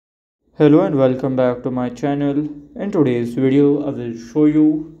Hello and welcome back to my channel. In today's video, I will show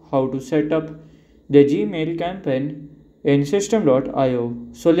you how to set up the Gmail campaign in system.io.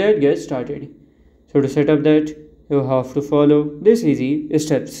 So let's get started. So to set up that, you have to follow these easy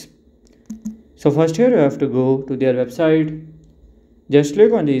steps. So first here you have to go to their website. Just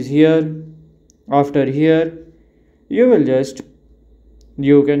click on these here. After here, you can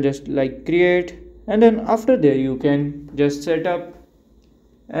just like create, and then after there you can just set up,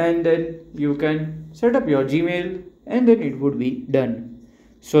 and then you can set up your Gmail, and then it would be done.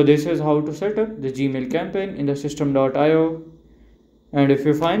 So this is how to set up the Gmail campaign in the system.io. And if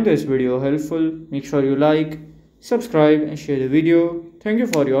you find this video helpful, make sure you like, subscribe and share the video. Thank you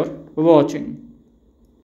for your watching.